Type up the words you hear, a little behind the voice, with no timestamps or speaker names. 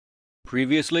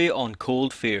Previously on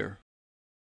Cold Fear.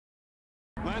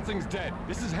 Lansing's dead.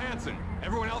 This is Hansen.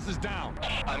 Everyone else is down.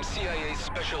 I'm CIA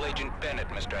Special Agent Bennett,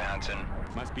 Mr. Hansen.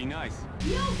 Must be nice.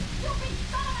 You stupid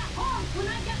son of a horse! When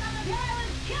I get out of here, I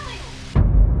will kill you!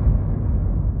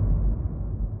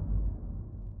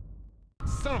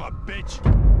 Son of a bitch!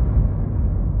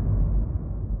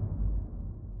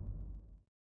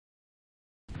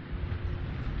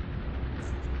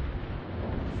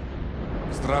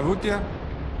 Здравствуйте.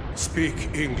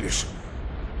 Speak English.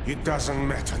 It doesn't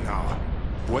matter now.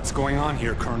 What's going on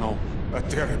here, Colonel? A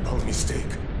terrible mistake.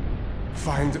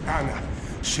 Find Anna.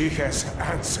 She has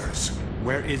answers.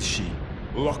 Where is she?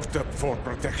 Locked up for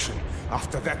protection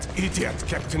after that idiot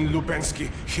Captain Lubensky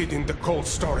hid in the cold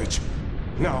storage.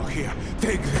 Now here,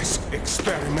 take this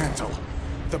experimental.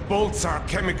 The bolts are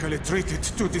chemically treated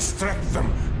to distract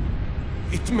them.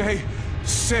 It may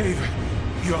save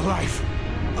your life.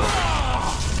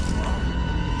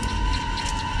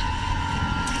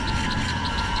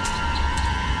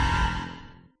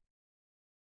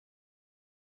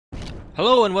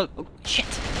 Hello and oh, shit!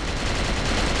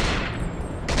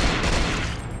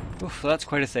 Oof, that's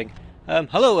quite a thing.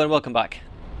 Hello and welcome back.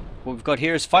 What we've got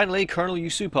here is finally Colonel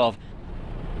Yusupov.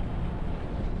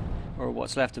 Or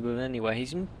what's left of him anyway. He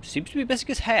seems to be missing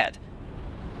his head.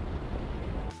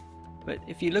 But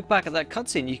if you look back at that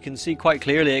cutscene, you can see quite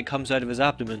clearly it comes out of his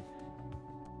abdomen.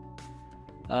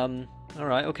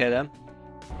 Alright, okay then.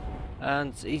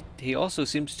 And he also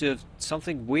seems to have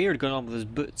something weird going on with his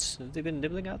boots. Have they been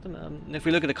nibbling at them? And if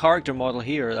we look at the character model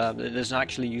here, it isn't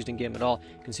actually used in game at all.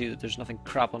 You can see that there's nothing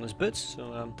crap on his boots,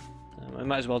 so I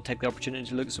might as well take the opportunity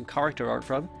to look at some character art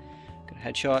from him. Got a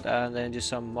headshot and then just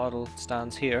some model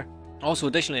stands here. Also,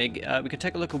 additionally, we can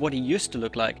take a look at what he used to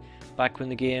look like back when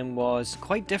the game was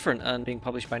quite different and being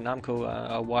published by Namco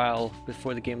a while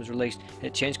before the game was released.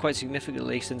 It changed quite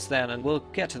significantly since then, and we'll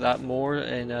get to that more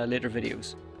in later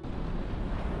videos.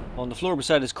 On the floor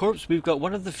beside his corpse, we've got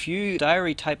one of the few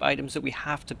diary type items that we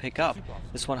have to pick up.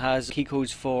 This one has key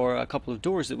codes for a couple of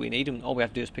doors that we need, and all we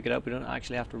have to do is pick it up. We don't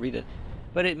actually have to read it.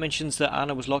 But it mentions that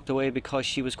Anna was locked away because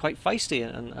she was quite feisty,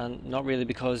 and not really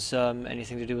because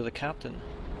anything to do with the captain.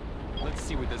 Let's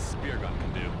see what this spear gun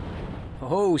can do.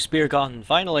 Oh, spear gun!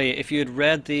 Finally, if you had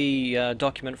read the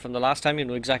document from the last time, you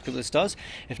know exactly what this does.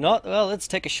 If not, well, let's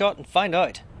take a shot and find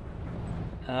out.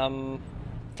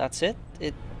 That's it?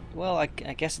 Well, I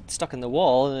guess it's stuck in the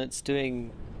wall and it's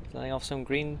doing something off some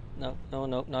green. No,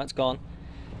 it's gone.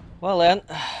 Well then,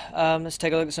 let's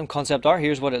take a look at some concept art.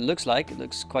 Here's what it looks like. It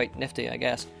looks quite nifty, I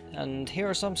guess. And here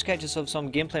are some sketches of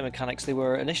some gameplay mechanics they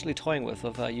were initially toying with,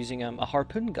 of using a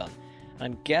harpoon gun.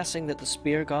 I'm guessing that the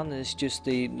spear gun is just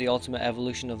the ultimate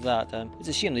evolution of that. It's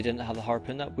a shame they didn't have the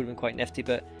harpoon. That would have been quite nifty,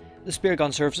 but the spear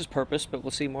gun serves its purpose, but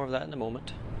we'll see more of that in a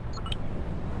moment.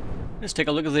 Let's take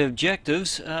a look at the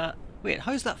objectives. Wait,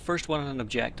 how's that first one an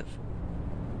objective?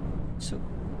 So,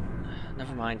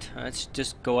 never mind. Let's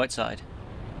just go outside.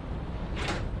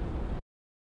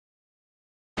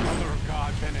 Mother of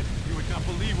God, Bennett, you would not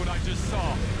believe what I just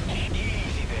saw.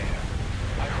 Easy there.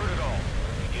 I heard it all.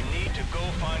 You need to go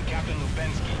find Captain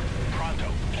Lubensky.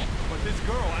 Pronto. But this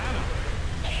girl, Anna.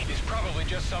 Is probably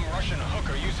just some Russian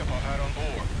hooker Yusupov had on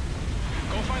board.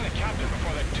 Go find the captain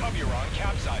before that tub you're on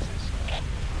capsizes.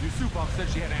 Yusupov said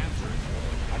she had answers.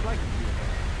 I'd like to do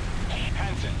that.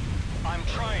 Hansen, I'm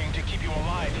trying to keep you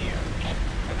alive here.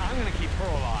 And I'm gonna keep her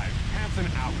alive. Hansen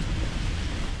out.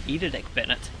 Eat a dick,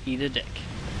 Bennett. Eat a dick.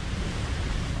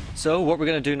 So what we're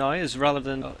going to do now is, rather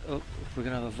than... we're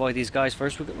going to avoid these guys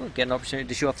first. We'll get an opportunity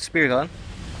to show off the spear gun.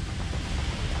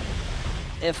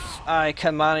 If I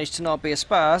can manage to not be a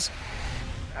spaz.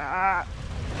 Alright,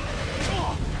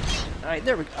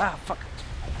 there we go. Fuck.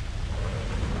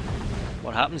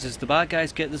 What happens is the bad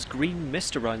guys get this green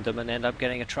mist around them and end up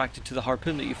getting attracted to the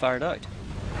harpoon that you fired out.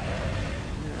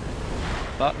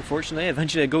 But unfortunately,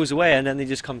 eventually it goes away and then they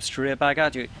just come straight back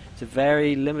at you. It's a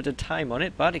very limited time on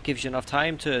it, but it gives you enough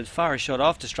time to fire a shot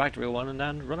off, distract everyone, and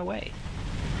then run away.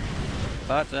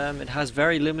 But it has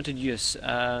very limited use,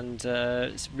 and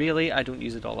really, I don't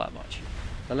use it all that much.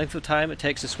 The length of time it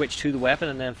takes to switch to the weapon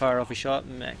and then fire off a shot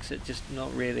makes it just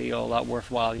not really all that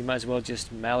worthwhile. You might as well just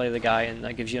melee the guy, and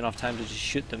that gives you enough time to just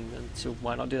shoot them, and so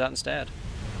why not do that instead?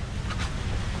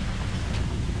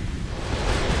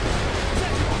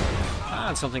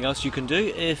 And something else you can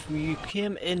do, if you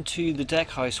came into the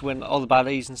deck house when all the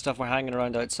baddies and stuff were hanging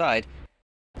around outside,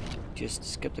 just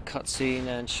skip the cutscene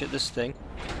and shoot this thing.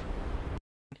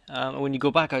 When you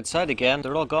go back outside again,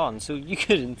 they're all gone, so you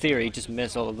could, in theory, just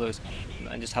miss all of those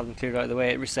and just have them cleared out of the way.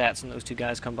 It resets and those two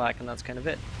guys come back, and that's kind of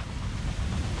it.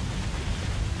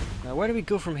 Now where do we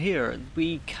go from here?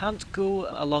 We can't go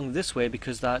along this way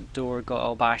because that door got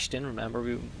all bashed in, remember?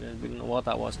 We didn't know what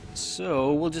that was.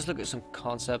 So we'll just look at some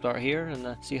concept art here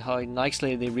and see how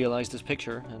nicely they realised this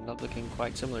picture, and not looking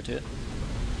quite similar to it.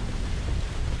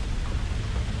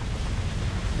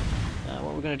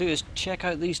 What we're going to do is check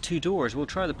out these two doors. We'll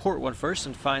try the port one first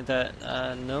and find that,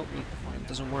 no, it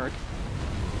doesn't work.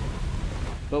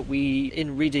 But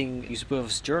in reading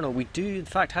Yusuprov's journal, we do in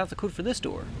fact have the code for this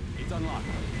door. It's unlocked.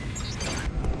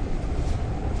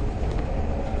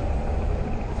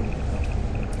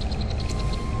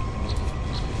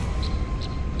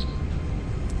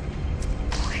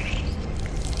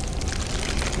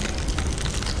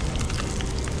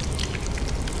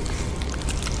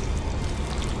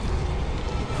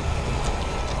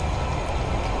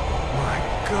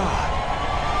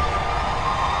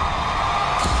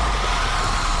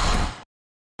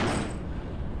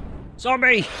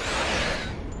 Zombie!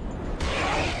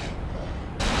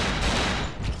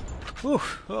 Ooh,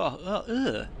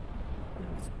 ugh.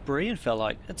 Brain fell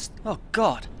out. Oh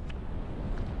god.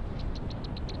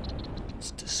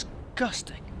 It's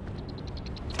disgusting.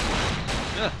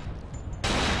 Ugh.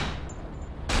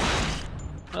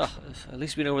 Ugh, at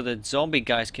least we know where the zombie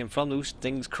guys came from. Those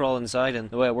things crawl inside,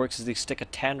 and the way it works is they stick a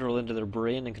tendril into their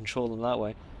brain and control them that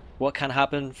way. What can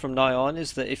happen from now on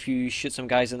is that if you shoot some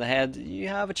guys in the head, you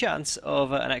have a chance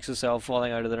of an exocell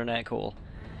falling out of their neck hole.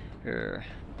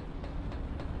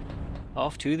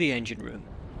 Off to the engine room.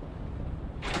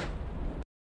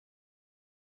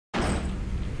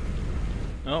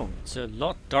 Oh, it's a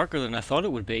lot darker than I thought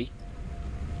it would be.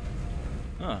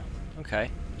 Oh, okay.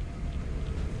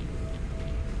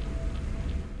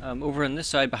 Over on this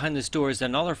side, behind this door, is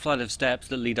another flight of steps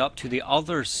that lead up to the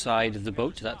other side of the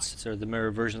boat. That's sort of the mirror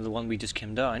version of the one we just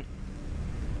came down.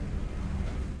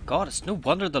 God, it's no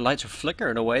wonder the lights are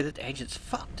flickering away, that the engine's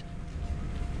fucked.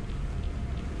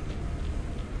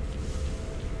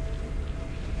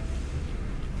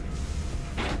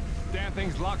 Damn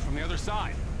thing's locked from the other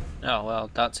side. Oh, well,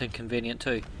 that's inconvenient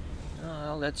too.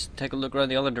 Well, let's take a look around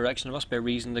the other direction. There must be a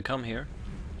reason to come here.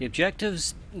 The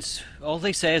objectives, all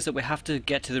they say is that we have to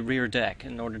get to the rear deck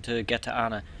in order to get to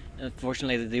Anna.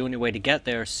 Unfortunately, the only way to get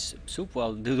there is,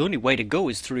 the only way to go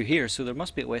is through here, so there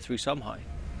must be a way through somehow.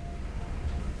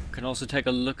 We can also take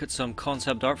a look at some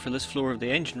concept art for this floor of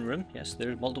the engine room. Yes,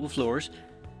 there's multiple floors.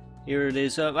 Here it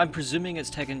is. I'm presuming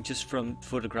it's taken just from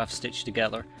photographs stitched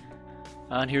together.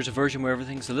 And here's a version where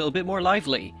everything's a little bit more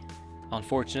lively.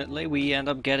 Unfortunately, we end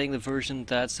up getting the version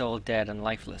that's all dead and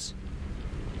lifeless.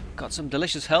 Got some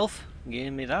delicious health,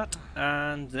 give me that,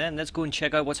 and then let's go and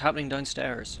check out what's happening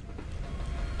downstairs.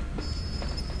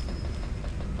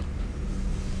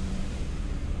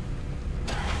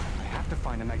 I have to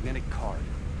find a magnetic card.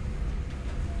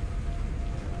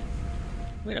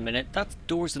 Wait a minute, that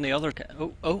door's in the other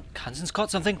oh, Hansen's caught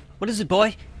something. What is it,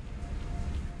 boy?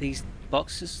 These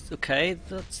boxes, okay,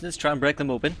 let's try and break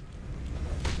them open.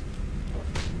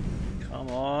 Come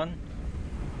on.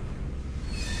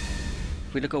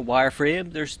 If we look at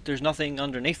wireframe, there's nothing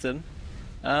underneath them.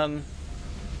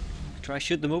 Try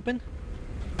shoot them open?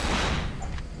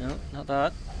 No, not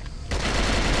that.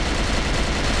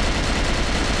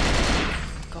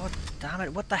 God damn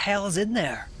it, what the hell is in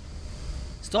there?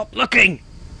 Stop looking!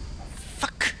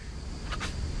 Fuck!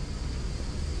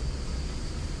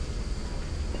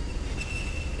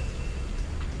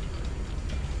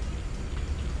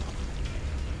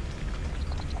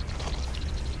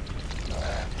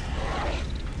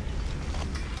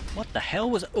 What the hell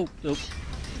was... Oh.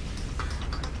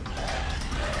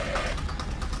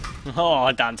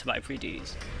 Oh, damn to my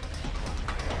pretties.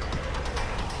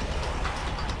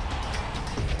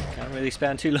 Can't really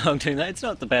spend too long doing that. It's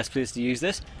not the best place to use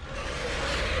this.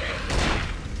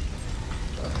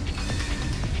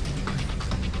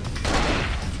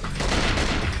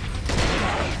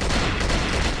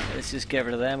 Let's just get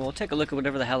rid of them. We'll take a look at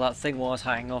whatever the hell that thing was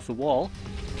hanging off the wall.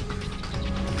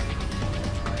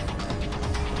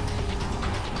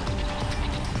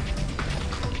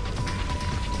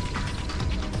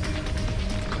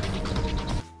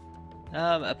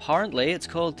 Apparently it's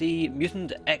called the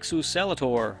Mutant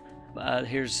Exocellator.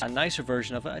 Here's a nicer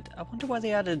version of it. I wonder why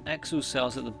they added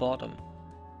exocells at the bottom.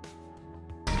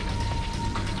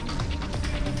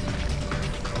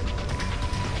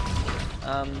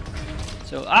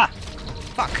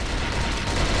 Fuck!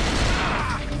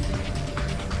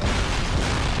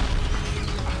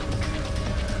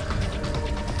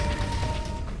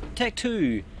 Take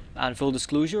two. And full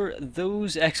disclosure,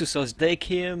 those exocells, they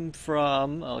came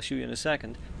from, I'll show you in a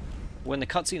second, when the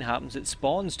cutscene happens, it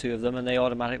spawns 2 of them and they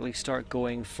automatically start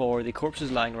going for the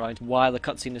corpses lying around while the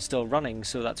cutscene is still running,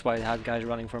 so that's why I had guys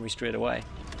running for me straight away.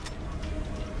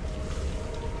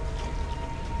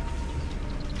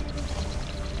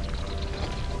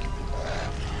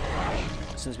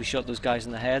 Since we shot those guys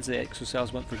in the heads, the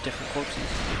exocells went for different corpses.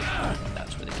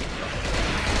 That's where they came from.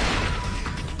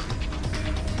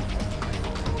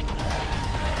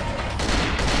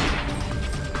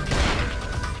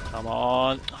 Come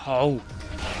on. Oh!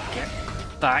 Get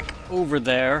back over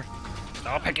there.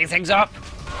 Stop picking things up!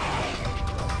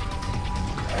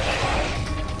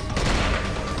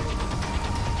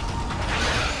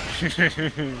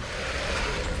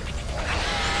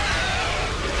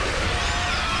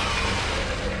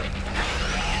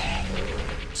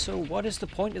 So what is the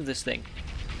point of this thing?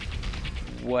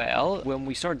 Well, when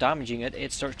we start damaging it,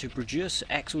 it starts to produce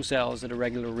exocells at a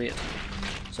regular rate.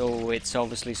 So it's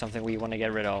obviously something we want to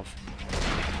get rid of.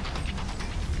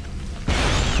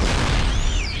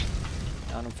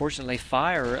 And unfortunately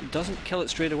fire doesn't kill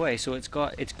it straight away, so it's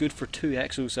good for 2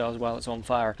 exocells while it's on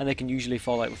fire, and they can usually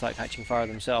fall out without catching fire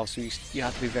themselves, so you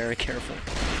have to be very careful.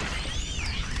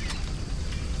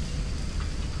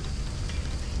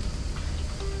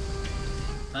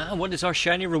 Ah, what is our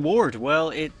shiny reward? Well,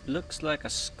 it looks like a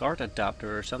SCART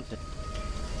adapter or something.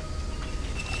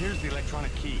 Here's the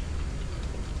electronic key.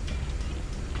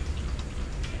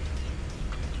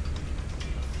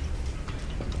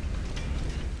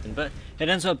 But it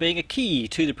ends up being a key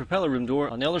to the propeller room door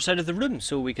on the other side of the room,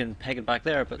 so we can peg it back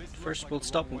there, but first we'll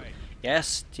stop.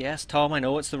 Yes, Tom, I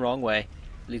know it's the wrong way.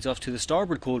 It leads off to the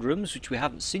starboard cold rooms, which we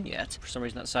haven't seen yet. For some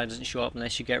reason that sign doesn't show up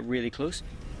unless you get really close.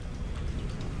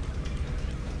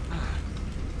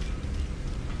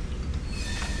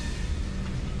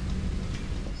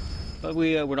 But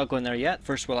we're not going there yet.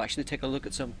 First we'll actually take a look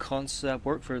at some concept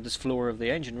work for this floor of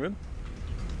the engine room.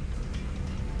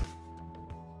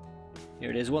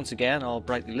 Here it is once again, all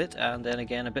brightly lit, and then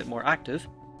again a bit more active.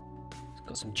 It's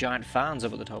got some giant fans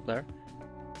up at the top there.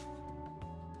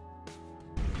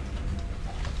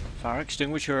 Fire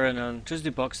extinguisher and an electricity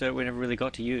box that we never really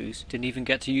got to use. Didn't even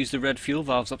get to use the red fuel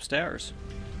valves upstairs.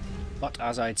 But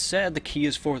as I'd said, the key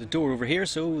is for the door over here,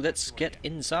 so let's get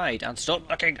inside and stop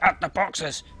looking at the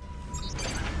boxes.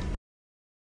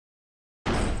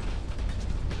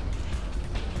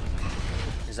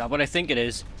 Is that what I think it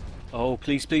is? Oh,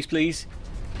 please, please, please.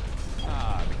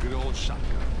 Ah, the good old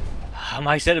shotgun.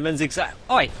 My sentiments exact.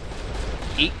 Oi!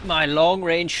 Eat my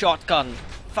long-range shotgun.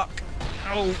 Fuck.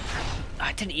 Oh.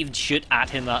 I didn't even shoot at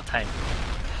him that time.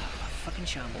 Fucking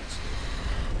shambles.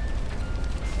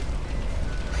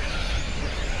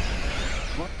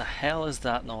 What the hell is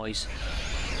that noise?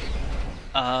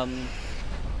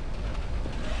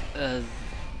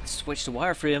 Switch the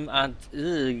wireframe and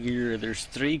there's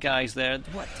 3 guys there.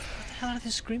 What the hell are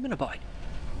they screaming about?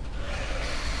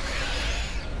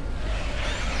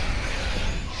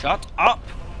 Shut up!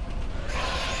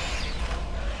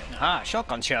 Aha,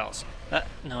 shotgun shells. No,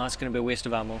 that's going to be a waste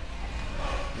of ammo.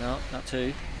 No, not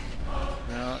 2.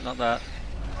 No, not that.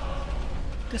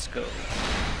 Disco.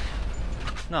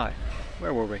 Now,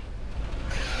 where were we?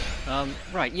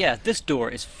 Right, yeah, this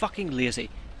door is fucking lazy.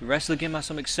 The rest of the game has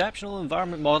some exceptional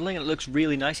environment modelling and it looks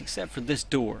really nice except for this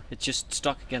door. It's just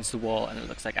stuck against the wall and it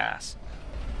looks like ass.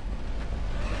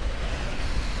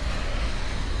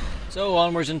 So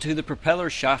onwards into the propeller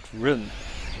shaft room.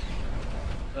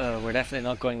 We're definitely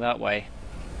not going that way.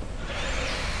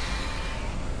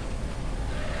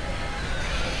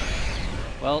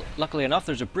 Well, luckily enough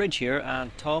there's a bridge here,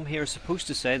 and Tom here is supposed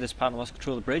to say this panel must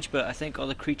control the bridge, but I think all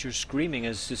the creatures screaming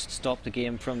has just stopped the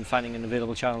game from finding an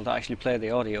available channel to actually play the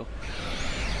audio.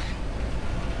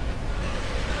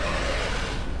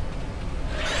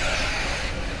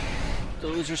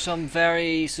 Those are some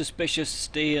very suspicious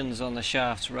stains on the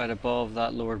shafts right above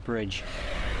that lower bridge.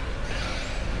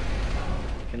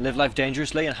 You can live life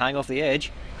dangerously and hang off the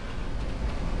edge.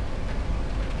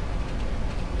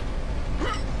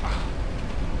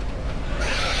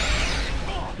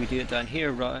 We do it down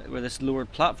here, right where this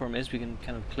lowered platform is, we can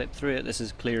kind of clip through it. This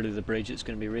is clearly the bridge that's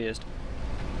going to be raised.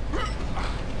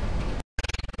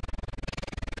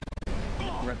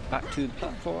 Right back to the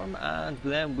platform, and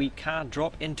then we can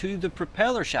drop into the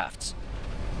propeller shafts.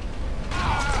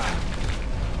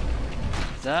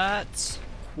 That's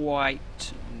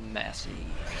quite messy.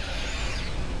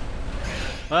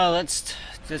 Well, let's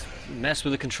just mess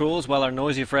with the controls while our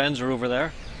noisy friends are over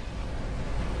there.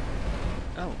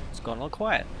 Oh, it's gone all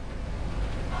quiet.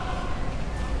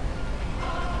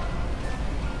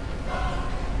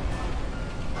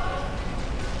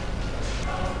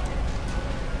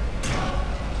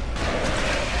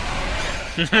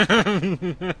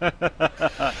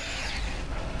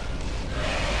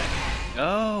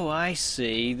 Oh, I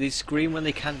see. They scream when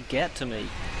they can't get to me.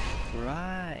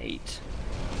 Right.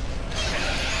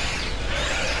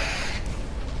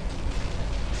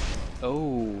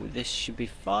 Oh, this should be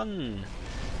fun.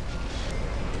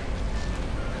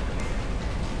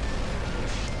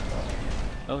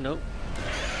 Oh no.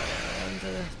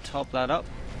 And top that up.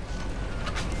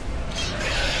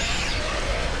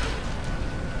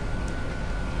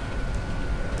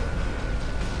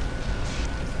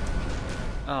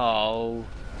 Oh.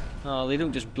 Oh, they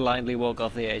don't just blindly walk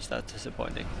off the edge. That's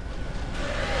disappointing.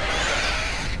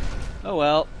 Oh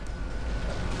well.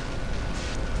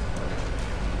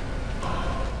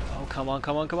 Oh, come on,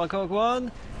 come on, come on, come on, come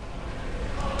on!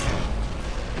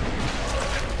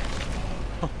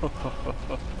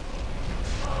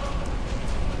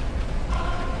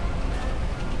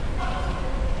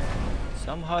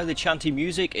 Somehow the chanty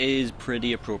music is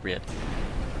pretty appropriate.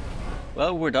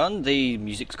 Well, we're done. The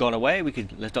music's gone away. We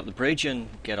could lift up the bridge and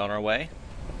get on our way.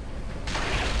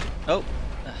 Oh,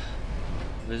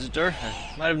 visitor.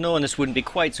 I might have known this wouldn't be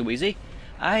quite so easy.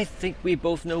 I think we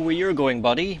both know where you're going,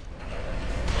 buddy.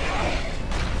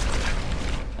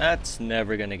 That's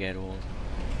never gonna get old.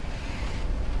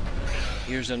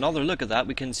 Here's another look at that.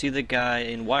 We can see the guy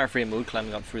in wireframe mode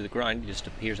climbing up through the ground. He just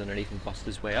appears underneath and busts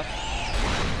his way up.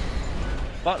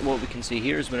 But what we can see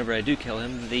here is whenever I do kill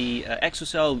him, the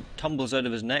exocell tumbles out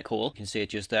of his neck hole, you can see it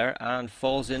just there, and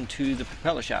falls into the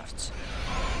propeller shafts.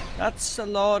 That's a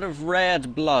lot of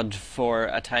red blood for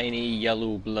a tiny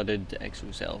yellow-blooded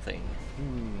exocell thing.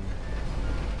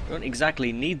 We don't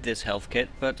exactly need this health kit,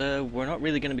 but we're not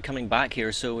really going to be coming back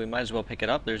here, so we might as well pick it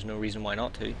up. There's no reason why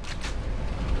not to.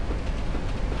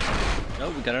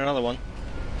 Oh, we got another one.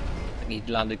 I think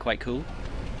he landed quite cool.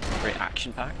 Very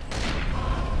action-packed.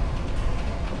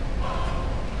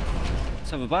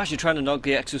 Let's have a bash. You're trying to knock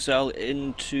the exocell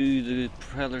into the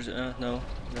propellers. No,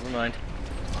 never mind.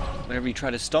 Whenever you try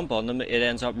to stomp on them, it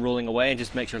ends up rolling away and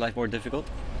just makes your life more difficult.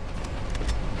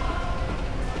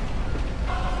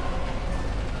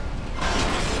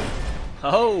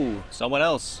 Oh, someone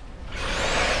else.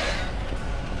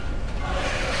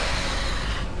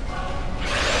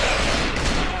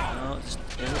 Oh, it's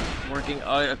working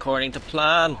out according to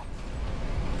plan.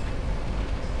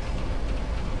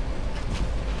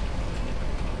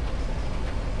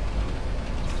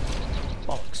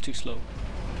 Too slow.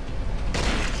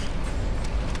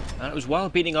 And it was while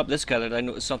beating up this guy that I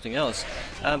noticed something else.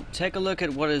 Take a look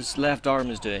at what his left arm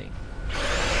is doing.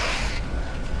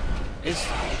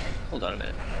 Hold on a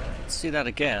minute. Let's see that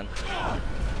again.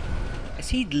 Is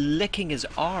he licking his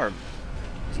arm?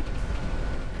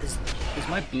 Is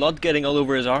my blood getting all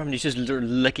over his arm and he's just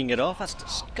licking it off? That's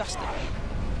disgusting.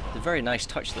 It's a very nice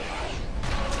touch though.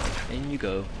 In you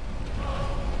go.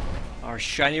 Our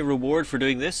shiny reward for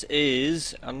doing this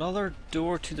is another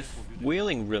door to the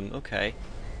whaling room. Okay.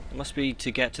 It must be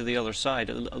to get to the other side,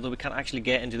 although we can't actually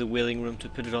get into the whaling room to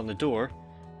put it on the door.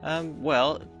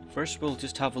 Well, first we'll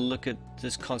just have a look at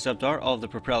this concept art of the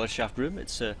propeller shaft room.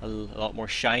 It's a lot more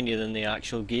shiny than the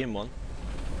actual game one.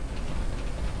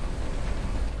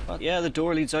 But yeah, the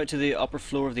door leads out to the upper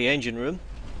floor of the engine room.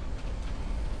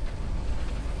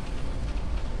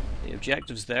 The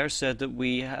objectives there said that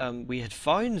we had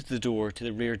found the door to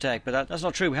the rear deck, but that's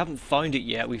not true. We haven't found it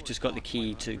yet. We've just got the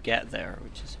key to get there,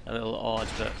 which is a little odd,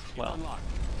 but well.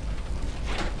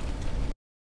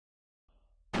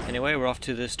 Anyway, we're off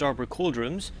to the starboard cold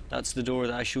rooms. That's the door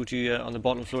that I showed you on the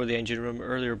bottom floor of the engine room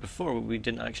earlier before, but we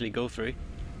didn't actually go through.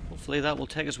 Hopefully that will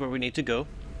take us where we need to go.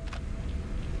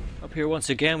 Up here once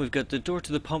again we've got the door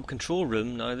to the pump control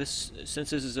room. Now since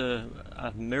this is a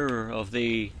mirror of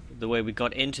the way we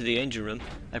got into the engine room,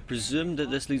 I presume that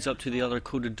this leads up to the other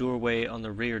coded doorway on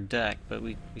the rear deck, but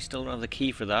we still don't have the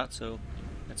key for that, so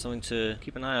that's something to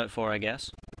keep an eye out for, I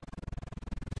guess.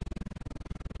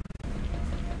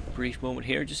 Brief moment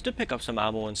here just to pick up some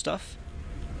ammo and stuff.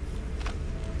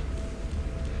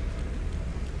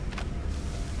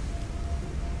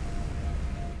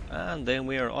 And then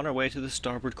we are on our way to the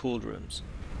starboard cold rooms.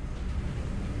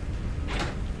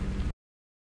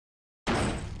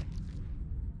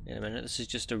 In a minute, this is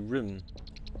just a room.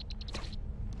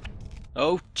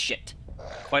 Oh shit!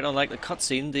 Quite unlike the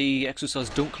cutscene, the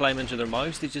exocells don't climb into their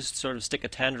mouths, they just sort of stick a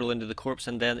tendril into the corpse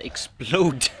and then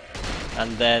explode.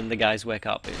 And then the guys wake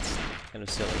up. It's kind of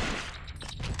silly.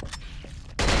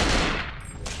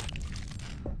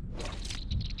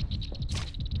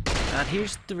 And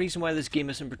here's the reason why this game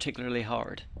isn't particularly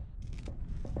hard.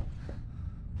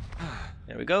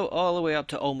 There we go, all the way up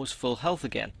to almost full health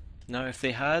again. Now, if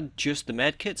they had just the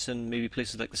medkits and maybe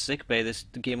places like the sick bay,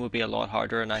 the game would be a lot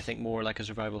harder and I think more like a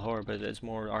survival horror, but it's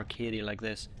more arcadey like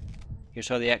this. Here's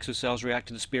how the exocells react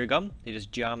to the spear gun. They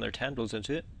just jam their tendrils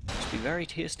into it. Must be very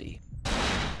tasty.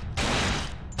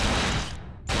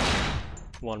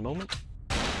 One moment.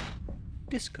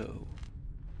 Disco.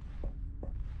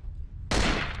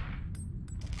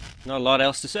 Not a lot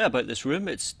else to say about this room.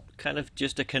 It's kind of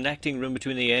just a connecting room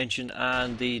between the ancient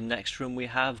and the next room we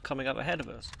have coming up ahead of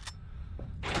us.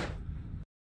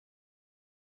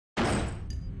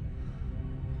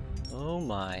 Oh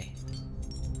my.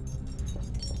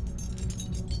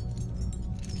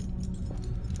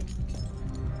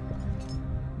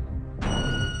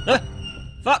 Ah!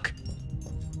 Fuck!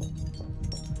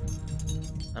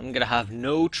 I'm gonna have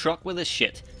no truck with this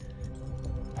shit.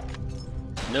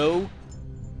 No.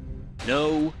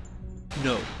 No.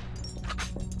 No.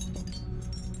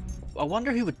 I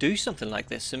wonder who would do something like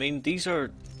this. I mean, these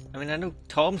are... I mean, I know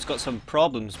Tom's got some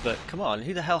problems, but come on,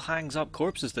 who the hell hangs up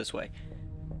corpses this way?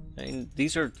 I mean,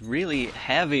 these are really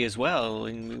heavy as well.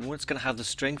 I mean, what's going to have the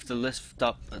strength to lift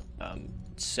up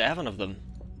 7 of them?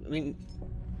 I mean...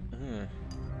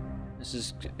 This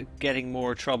is getting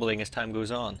more troubling as time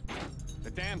goes on.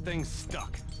 The damn thing's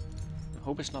stuck. I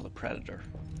hope it's not the Predator.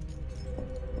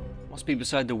 Must be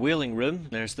beside the whaling room.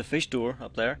 There's the fish door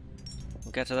up there.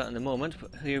 We'll get to that in a moment.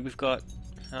 But here we've got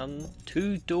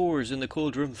 2 doors in the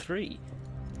cold room 3.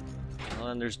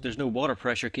 And there's no water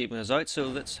pressure keeping us out, so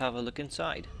let's have a look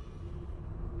inside.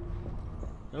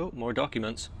 Oh, more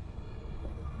documents.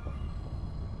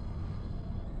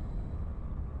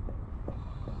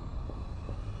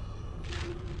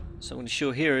 Something to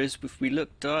show here is if we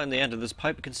look down the end of this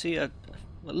pipe, we can see it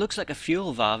looks like a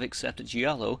fuel valve, except it's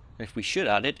yellow. If we shoot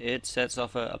at it, it sets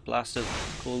off a blast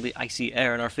of cold, icy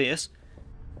air in our face.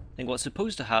 I think what's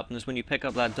supposed to happen is when you pick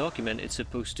up that document, it's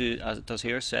supposed to, as it does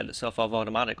here, set itself off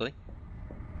automatically.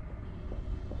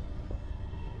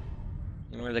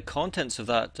 And the contents of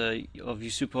that, of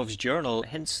Yusupov's journal,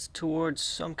 hints towards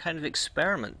some kind of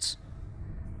experiments.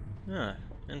 Ah,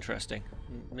 interesting.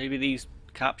 Maybe these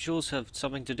capsules have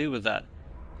something to do with that.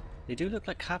 They do look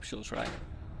like capsules, right?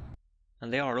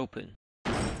 And they are open.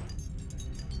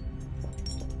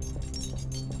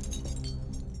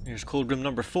 Here's cold room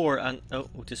number 4, and oh,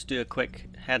 we'll just do a quick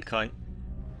head count.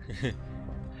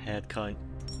 Head count.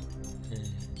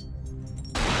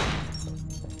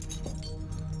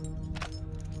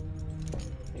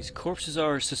 These corpses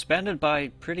are suspended by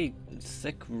pretty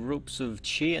thick ropes of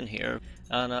chain here,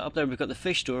 and up there we've got the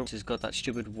fish door, which has got that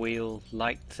stupid whale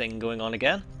light thing going on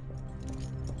again.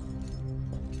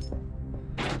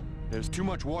 There's too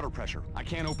much water pressure. I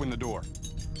can't open the door.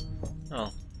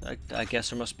 Oh, I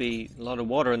guess there must be a lot of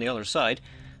water on the other side.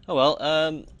 Oh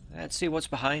well, let's see what's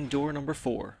behind door number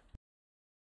 4.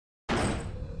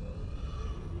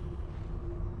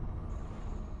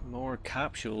 More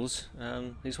capsules.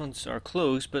 These ones are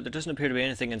closed, but there doesn't appear to be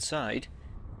anything inside.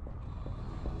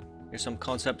 Here's some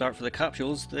concept art for the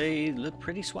capsules. They look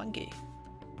pretty swanky.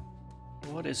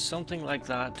 What is something like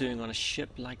that doing on a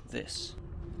ship like this?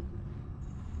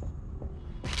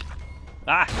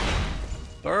 Ah!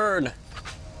 Burn!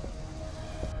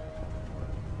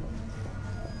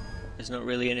 There's not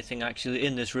really anything actually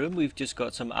in this room. We've just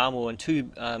got some ammo and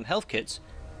 2 health kits.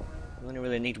 We only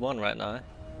really need 1 right now.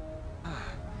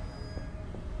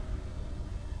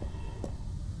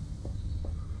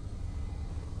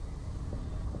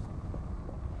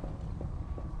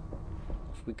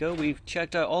 If we go, we've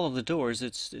checked out all of the doors.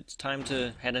 It's time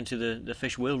to head into the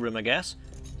fish whale room, I guess.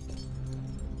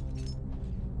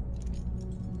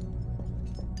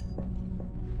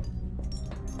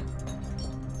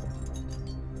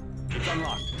 It's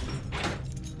unlocked.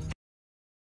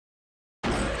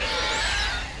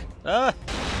 Ah!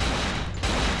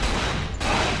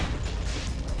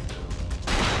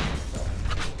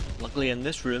 Luckily in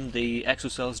this room, the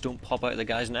exocells don't pop out of the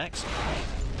guy's necks.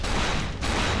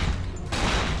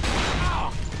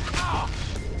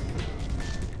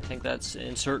 I think that's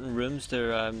in certain rooms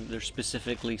they're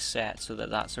specifically set so that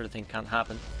that sort of thing can't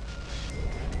happen.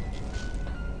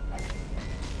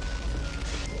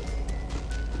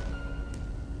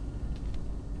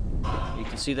 You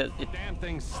can see that it... Damn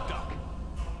thing's stuck.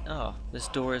 Oh, this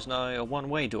door is now a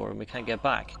one-way door and we can't get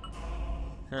back.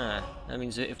 Huh. That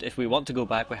means if we want to go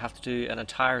back, we have to do an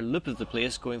entire loop of the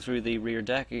place going through the rear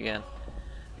deck again.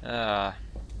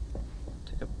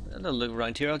 Take a little look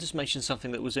around here. I'll just mention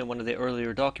something that was in one of the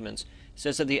earlier documents. It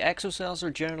says that the exocells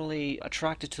are generally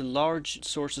attracted to large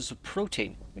sources of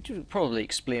protein, which would probably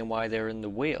explain why they're in the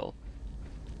whale.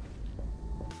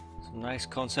 Some nice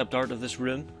concept art of this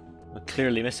room. We're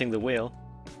clearly missing the whale.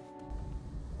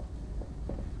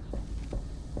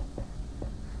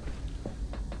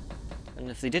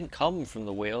 And if they didn't come from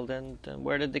the whale, then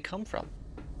where did they come from?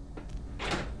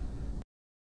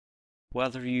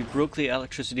 Whether you broke the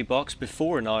electricity box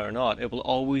before now or not, it will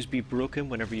always be broken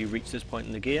whenever you reach this point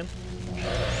in the game.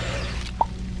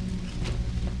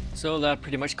 So that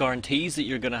pretty much guarantees that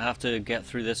you're going to have to get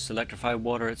through this electrified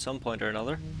water at some point or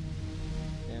another.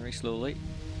 Very slowly.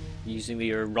 Using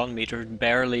your run meter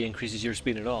barely increases your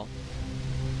speed at all.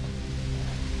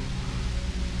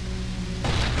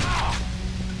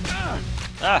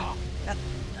 I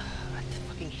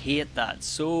fucking hate that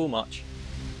so much.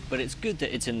 But it's good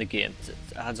that it's in the game. It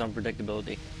adds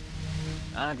unpredictability.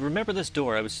 And remember this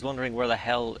door, I was wondering where the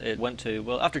hell it went to.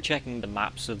 Well, after checking the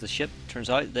maps of the ship, turns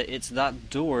out that it's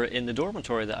that door in the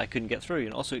dormitory that I couldn't get through,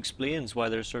 and also explains why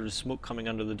there's sort of smoke coming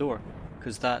under the door,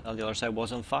 because that on the other side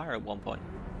was on fire at one point.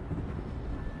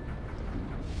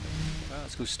 Well,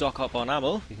 let's go stock up on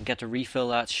ammo. We can get to refill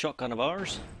that shotgun of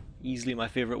ours. Easily my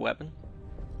favourite weapon.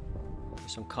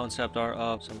 Some concept art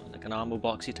of some like an ammo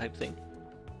boxy type thing.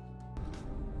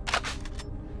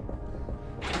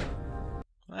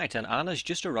 Right, and Anna's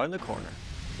just around the corner.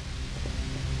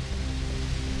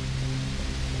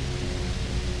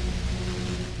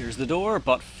 Here's the door,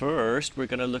 but first we're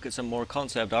going to look at some more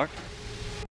concept art.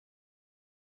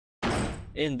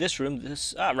 In this room,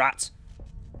 rats!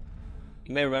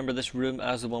 You may remember this room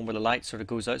as the one where the light sort of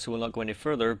goes out, so we'll not go any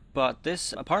further, but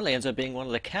this apparently ends up being one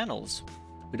of the kennels.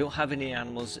 We don't have any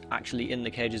animals actually in the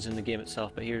cages in the game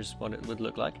itself, but here's what it would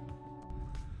look like.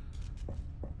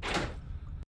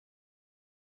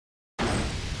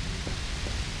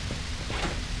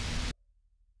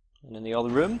 And in the other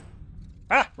room...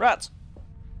 Ah! Rats!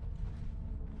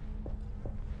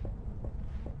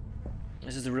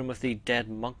 This is the room with the dead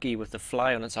monkey with the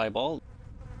fly on its eyeball.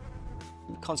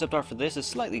 The concept art for this is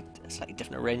slightly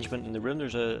different arrangement in the room.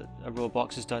 There's a row of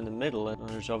boxes down the middle, and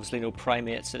there's obviously no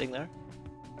primate sitting there.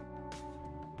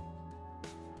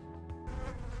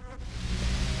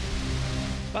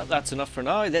 But that's enough for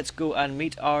now. Let's go and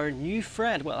meet our new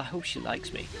friend. Well, I hope she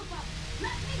likes me.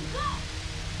 Let me go!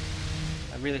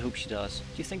 I really hope she does. Do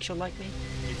you think she'll like me?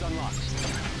 It's unlocked.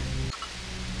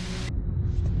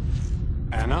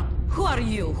 Anna? Who are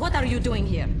you? What are you doing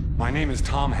here? My name is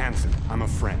Tom Hansen. I'm a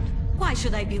friend. Why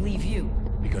should I believe you?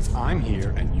 Because I'm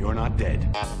here and you're not dead.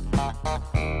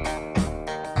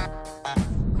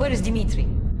 Where is Dmitri?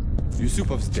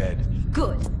 Yusupov's dead.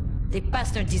 Good. The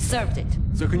bastard deserved it.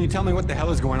 So can you tell me what the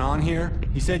hell is going on here?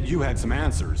 He said you had some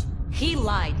answers. He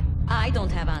lied. I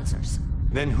don't have answers.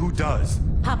 Then who does?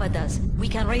 Papa does. We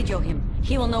can radio him.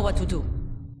 He will know what to do.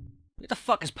 Who the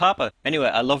fuck is Papa? Anyway,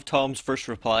 I love Tom's first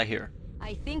reply here.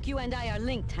 I think you and I are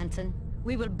linked, Hansen.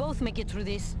 We will both make it through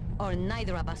this, or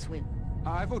neither of us will.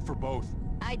 I vote for both.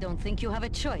 I don't think you have a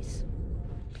choice.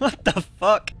 What the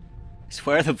fuck? I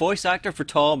swear the voice actor for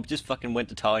Tom just fucking went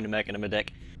to town and making him a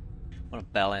dick. What a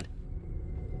bellend.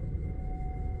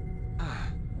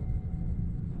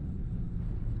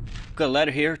 Got a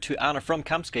letter here to Anna from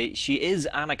Kamsky. She is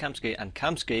Anna Kamsky, and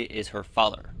Kamsky is her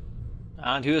father.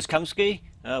 And who is Kamsky?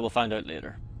 We'll find out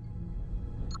later.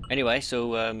 Anyway,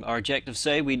 so our objectives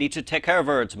say we need to take care of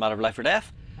her. It's a matter of life or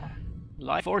death.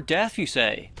 Life or death, you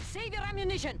say? Save your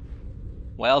ammunition!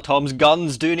 Well, Tom's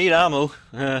guns do need ammo.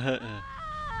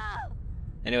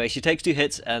 Anyway, she takes 2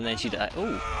 hits and then she dies.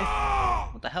 Oh,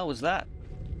 what the hell was that?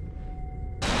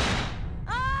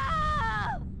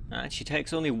 And she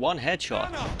takes only 1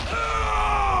 headshot.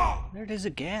 There it is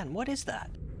again. What is that?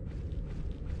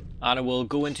 Anna will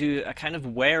go into a kind of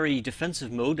wary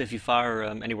defensive mode if you fire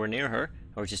anywhere near her,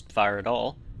 or just fire at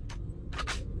all.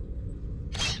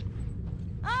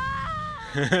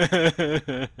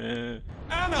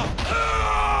 Anna!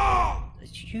 A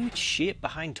huge shape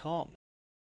behind Tom.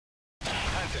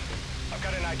 Hansen, I've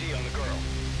got an idea on the girl.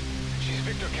 She's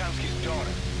Victor Kamsky's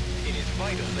daughter. It is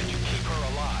vital that you keep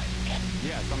her alive.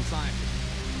 Yes, I'm scientist.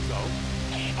 So?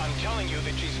 I'm telling you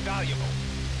that she's valuable.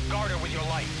 Guard her with your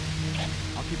life.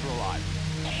 I'll keep her alive.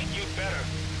 You'd better.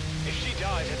 If she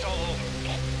dies, it's all over.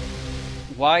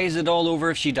 Why is it all over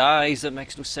if she dies? That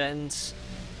makes no sense.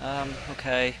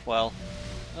 Okay, well.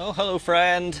 Oh, hello,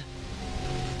 friend.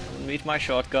 Come meet my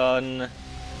shotgun.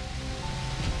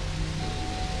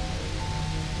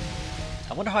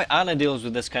 I wonder how Anna deals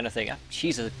with this kind of thing.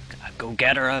 She's a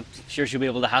go-getter. I'm sure she'll be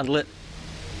able to handle it.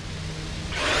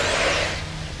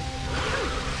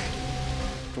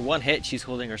 For 1 hit, she's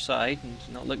holding her side and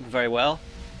not looking very well,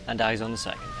 and dies on the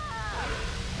second.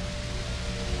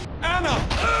 Anna!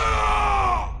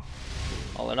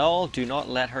 All in all, do not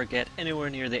let her get anywhere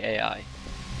near the AI.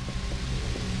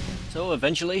 So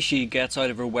eventually she gets out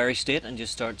of her wary state and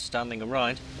just starts standing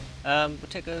around. We'll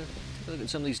take a look at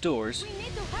some of these doors. We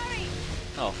need to hurry!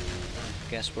 Oh,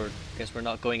 Guess we're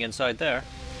not going inside there.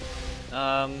 We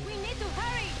need to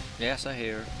hurry! Yes, I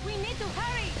hear. We need to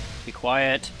hurry! Be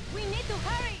quiet. We need to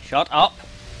hurry! Shut up!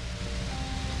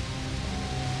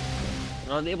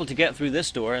 We're not able to get through this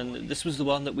door, and this was the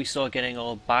one that we saw getting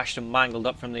all bashed and mangled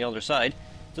up from the other side.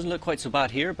 Doesn't look quite so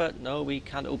bad here, but no, we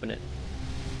can't open it.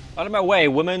 Out of my way,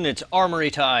 woman, it's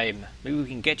armory time. Maybe we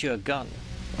can get you a gun.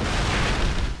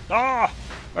 Ah!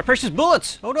 My precious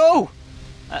bullets! Oh no!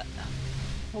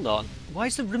 Hold on. Why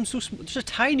is the room so small? There's a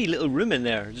tiny little room in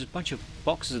there. There's a bunch of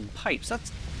boxes and pipes. That's...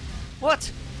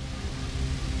 What?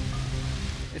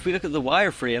 If we look at the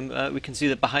wireframe, we can see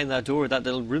that behind that door, that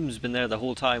little room's been there the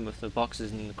whole time with the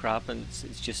boxes and the crap, and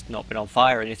it's just not been on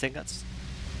fire or anything. That's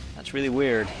really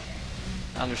weird.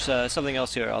 And there's something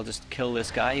else here. I'll just kill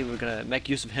this guy. We're going to make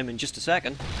use of him in just a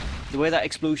second. The way that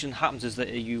explosion happens is that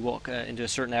you walk into a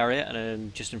certain area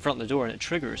and just in front of the door and it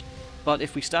triggers. But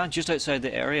if we stand just outside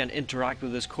the area and interact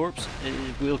with this corpse, it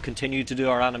will continue to do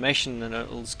our animation and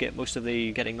it'll skip most of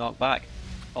the getting knocked back.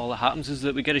 All that happens is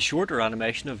that we get a shorter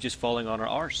animation of just falling on our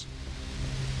arse.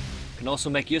 We can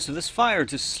also make use of this fire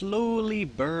to slowly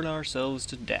burn ourselves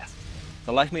to death.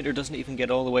 The life meter doesn't even get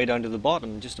all the way down to the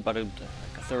bottom, just about a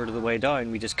third of the way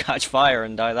down. We just catch fire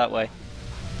and die that way.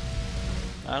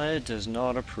 And it does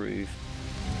not approve.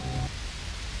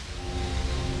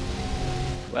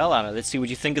 Well, Anna, let's see what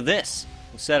you think of this.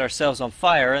 We'll set ourselves on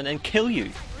fire and then kill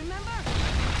you. Remember?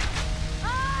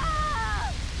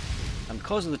 Ah! And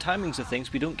because of the timings of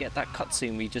things, we don't get that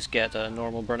cutscene. We just get a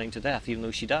normal burning to death, even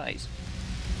though she dies.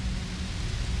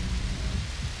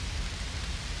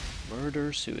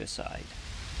 Murder-suicide.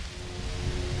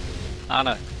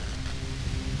 Anna.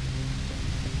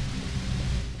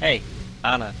 Hey,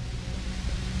 Anna.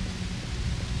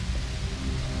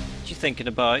 What you thinking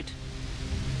about?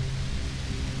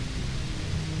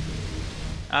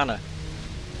 Anna.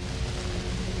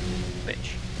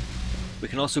 Bitch. We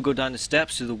can also go down the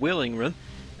steps to the wailing room.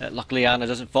 Luckily Anna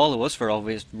doesn't follow us for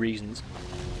obvious reasons.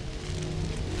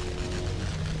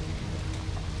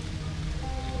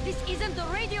 This isn't the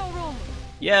radio room!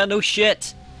 Yeah, no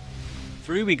shit!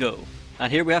 Through we go.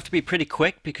 And here we have to be pretty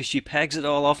quick because she pegs it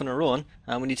all off on her own.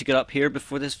 And we need to get up here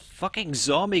before this fucking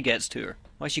zombie gets to her.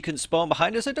 Why she couldn't spawn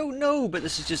behind us, I don't know, but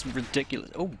this is just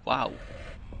ridiculous. Oh, wow.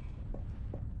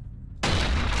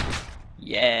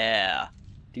 Yeah!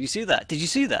 Did you see that? Did you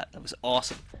see that? That was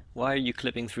awesome. Why are you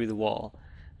clipping through the wall?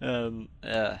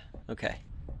 Okay.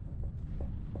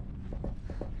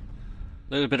 A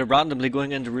little bit of randomly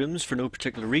going into rooms for no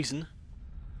particular reason.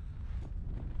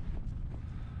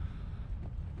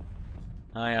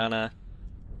 Hi, Anna.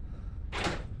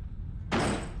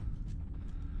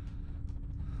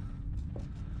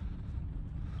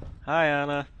 Hi,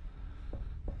 Anna.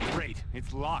 Great,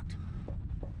 it's locked.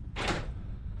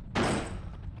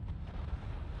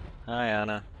 Hi,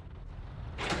 Anna.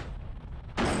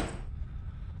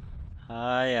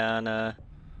 Hi, Anna.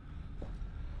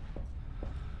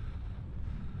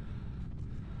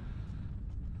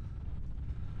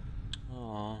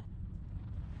 Aww.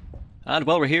 And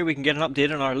while we're here, we can get an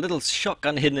update on our little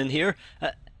shotgun hidden in here.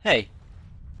 Hey.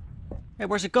 Hey,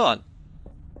 where's it gone?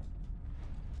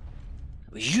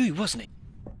 It was you, wasn't it?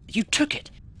 You took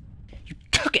it. You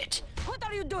took it. What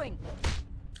are you doing?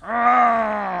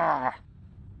 Ah!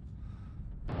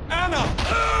 Anna!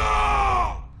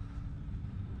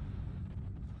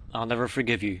 I'll never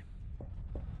forgive you.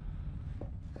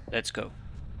 Let's go.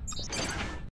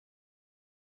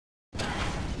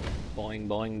 Boing,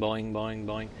 boing, boing, boing,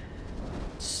 boing.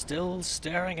 Still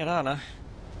staring at Anna.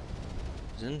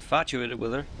 He's infatuated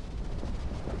with her.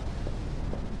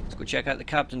 Let's go check out the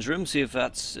captain's room, see if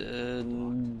that's...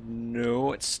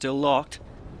 no, it's still locked.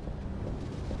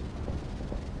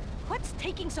 What's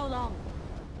taking so long?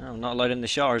 I'm not allowed in the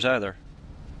showers either.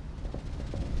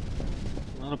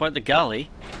 What about the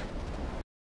galley?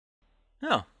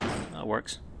 Oh, that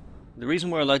works. The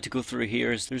reason we're allowed to go through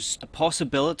here is there's a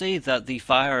possibility that the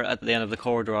fire at the end of the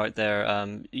corridor out there,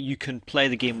 you can play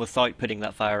the game without putting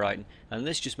that fire out. And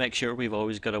this just makes sure we've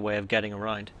always got a way of getting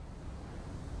around.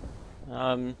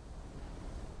 You've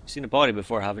seen a body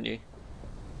before, haven't you?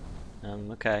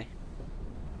 Okay.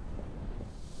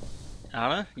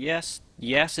 Anna? Yes.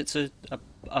 Yes, it's a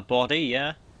body,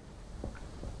 yeah.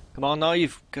 Come on now,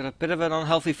 you've got a bit of an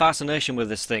unhealthy fascination with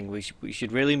this thing. We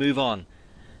should really move on.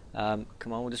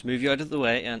 Come on, we'll just move you out of the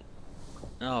way and...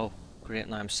 Oh, great,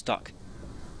 now I'm stuck.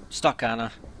 Stuck,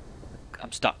 Anna.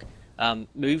 I'm stuck.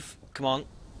 Move, come on.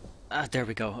 There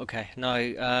we go, okay. Now,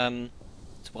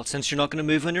 well, since you're not going to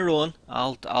move on your own,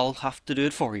 I'll have to do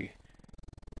it for you.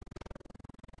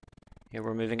 Here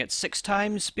we're moving at 6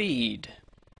 times speed.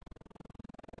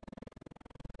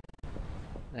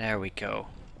 There we go.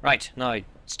 Right, now,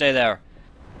 stay there.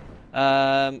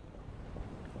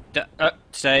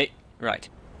 Stay. Right.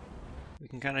 We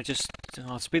can kind of just...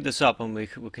 I'll speed this up and we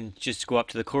can just go up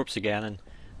to the corpse again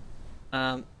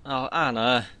and... oh,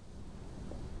 Anna.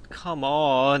 Come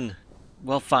on.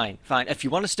 Well, fine, fine. If you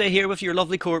want to stay here with your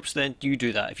lovely corpse, then you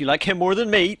do that. If you like him more than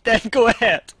me, then go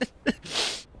ahead.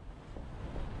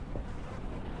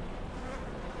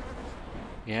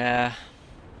 Yeah.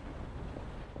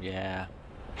 Yeah.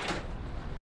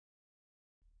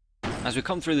 As we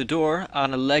come through the door,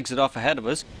 Anna legs it off ahead of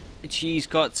us. She's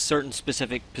got certain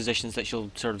specific positions that she'll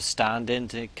sort of stand in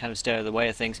to kind of stay out of the way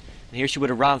of things. And here she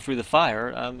would have ran through the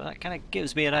fire. That kind of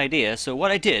gives me an idea. So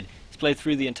what I did is play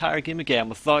through the entire game again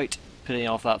without putting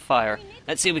off that fire.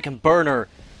 Let's see if we can burn her.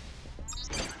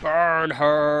 Burn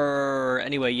her!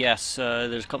 Anyway, yes,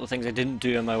 there's a couple of things I didn't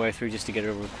do on my way through just to get it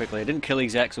over quickly. I didn't kill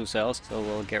these exocells, so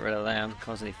we'll get rid of them,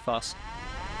 cause any fuss.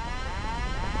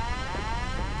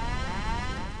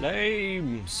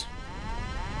 Flames!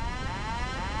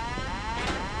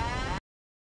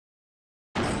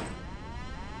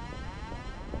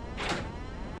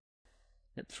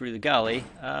 Hit through the galley.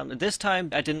 This time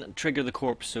I didn't trigger the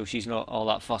corpse, so she's not all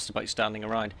that fussed about standing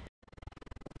around.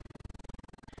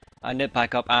 I nip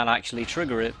back up and actually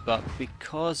trigger it, but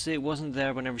because it wasn't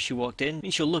there whenever she walked in, I mean,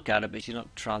 she'll look at it, but she's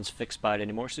not transfixed by it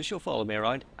anymore, so she'll follow me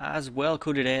around, as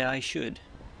well-coded AI should.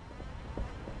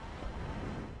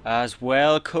 As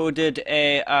well-coded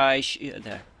AI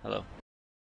there, hello.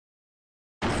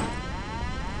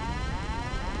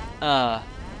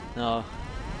 No.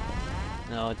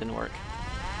 No, it didn't work.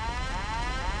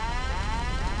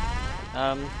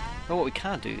 But what we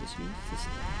can do is we just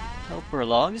help her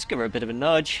along, just give her a bit of a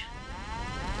nudge.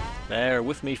 Bear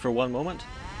with me for one moment.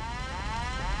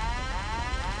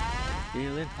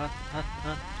 Feeling hot, hot,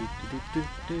 hot.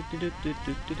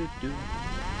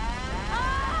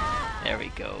 There we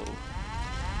go.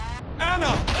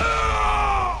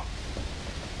 Anna!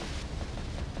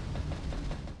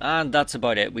 And that's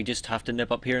about it. We just have to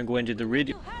nip up here and go into the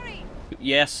radio. Hurry!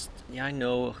 Yes, yeah, I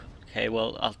know. Okay,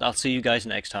 well, I'll see you guys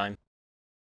next time.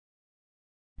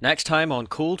 Next time on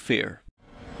Cold Fear.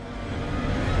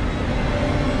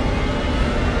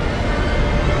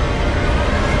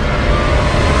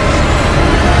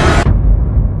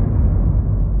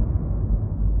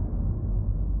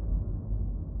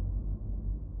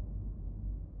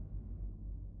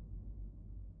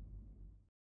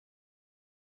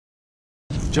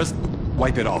 Just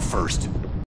wipe it off first.